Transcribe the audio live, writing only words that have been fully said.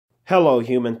Hello,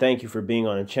 human. Thank you for being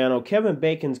on the channel. Kevin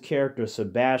Bacon's character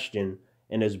Sebastian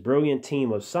and his brilliant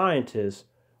team of scientists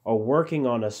are working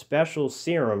on a special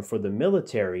serum for the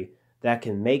military that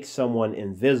can make someone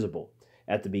invisible.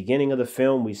 At the beginning of the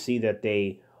film, we see that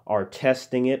they are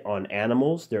testing it on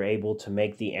animals. They're able to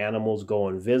make the animals go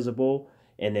invisible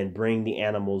and then bring the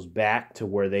animals back to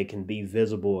where they can be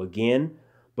visible again.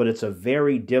 But it's a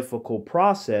very difficult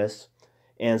process,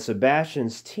 and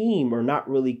Sebastian's team are not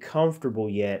really comfortable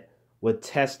yet with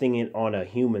testing it on a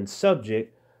human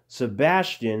subject.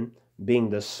 Sebastian,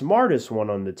 being the smartest one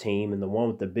on the team and the one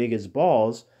with the biggest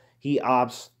balls, he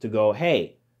opts to go,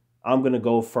 hey, I'm going to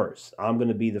go first. I'm going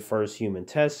to be the first human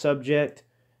test subject.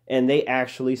 And they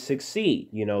actually succeed.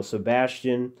 You know,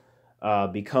 Sebastian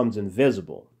becomes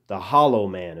invisible, the hollow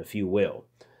man, if you will.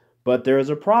 But there's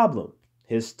a problem.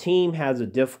 His team has a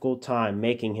difficult time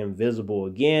making him visible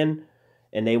again,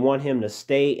 and they want him to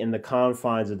stay in the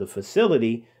confines of the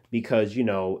facility because, you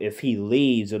know, if he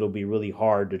leaves, it'll be really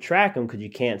hard to track him because you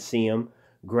can't see him.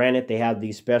 Granted, they have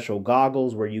these special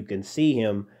goggles where you can see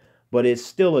him, but it's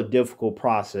still a difficult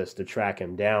process to track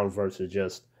him down versus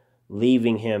just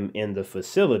leaving him in the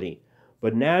facility.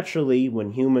 But naturally,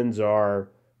 when humans are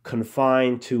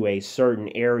confined to a certain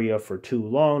area for too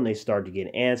long, they start to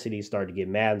get antsy, start to get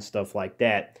mad and stuff like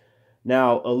that.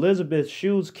 Now, Elisabeth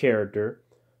Shue's character,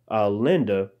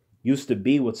 Linda, used to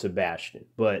be with Sebastian,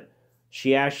 but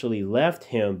she actually left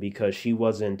him because she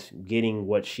wasn't getting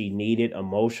what she needed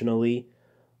emotionally.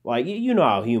 Like, you know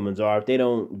how humans are. If they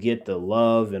don't get the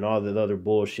love and all the other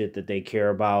bullshit that they care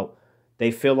about,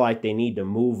 they feel like they need to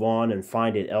move on and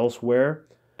find it elsewhere.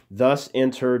 Thus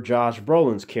enter Josh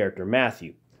Brolin's character,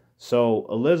 Matthew. So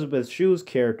Elisabeth Shue's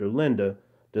character, Linda,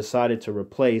 decided to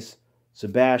replace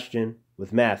Sebastian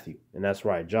with Matthew. And that's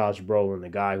right, Josh Brolin, the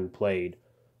guy who played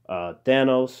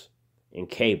Thanos in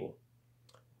Cable.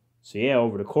 So yeah,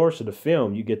 over the course of the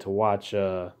film, you get to watch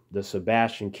the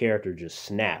Sebastian character just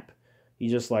snap.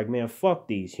 He's just like, man, fuck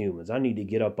these humans. I need to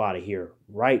get up out of here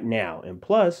right now. And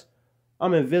plus,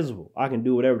 I'm invisible. I can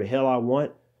do whatever the hell I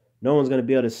want. No one's going to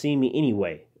be able to see me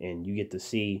anyway. And you get to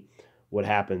see what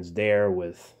happens there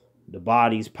with the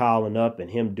bodies piling up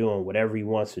and him doing whatever he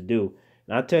wants to do.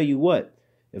 And I tell you what,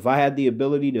 if I had the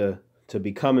ability to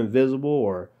become invisible,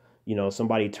 or you know,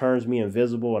 somebody turns me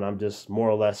invisible and I'm just more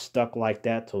or less stuck like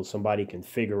that till somebody can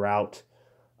figure out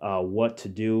what to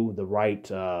do, the right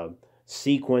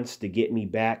sequence to get me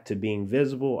back to being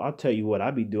visible, I'll tell you what,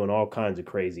 I'd be doing all kinds of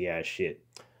crazy ass shit.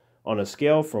 On a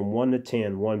scale from 1 to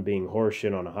 10, 1 being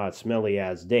horseshit on a hot smelly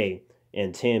ass day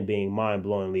and 10 being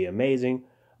mind-blowingly amazing,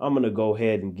 I'm going to go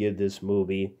ahead and give this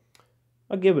movie,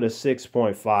 I'll give it a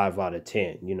 6.5 out of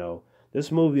 10. You know,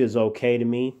 this movie is okay to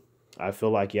me. I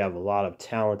feel like you have a lot of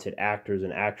talented actors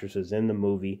and actresses in the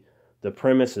movie. The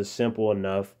premise is simple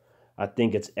enough. I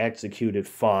think it's executed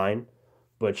fine,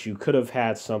 but you could have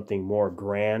had something more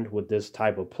grand with this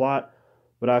type of plot.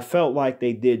 But I felt like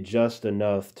they did just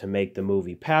enough to make the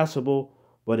movie passable,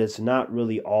 but it's not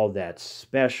really all that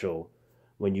special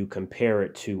when you compare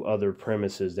it to other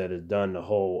premises that have done the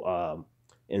whole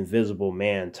Invisible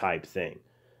Man type thing.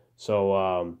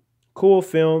 So, cool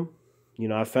film. You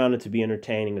know, I found it to be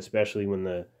entertaining, especially when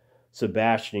the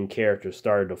Sebastian character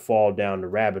started to fall down the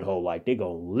rabbit hole. Like, they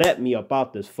gonna let me up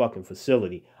out this fucking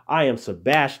facility. I am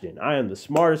Sebastian. I am the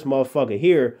smartest motherfucker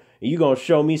here, and you gonna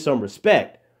show me some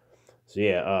respect. So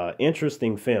yeah,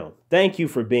 interesting film. Thank you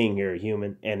for being here,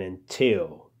 human. And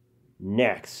until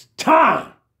next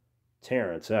time,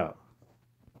 Terrence out.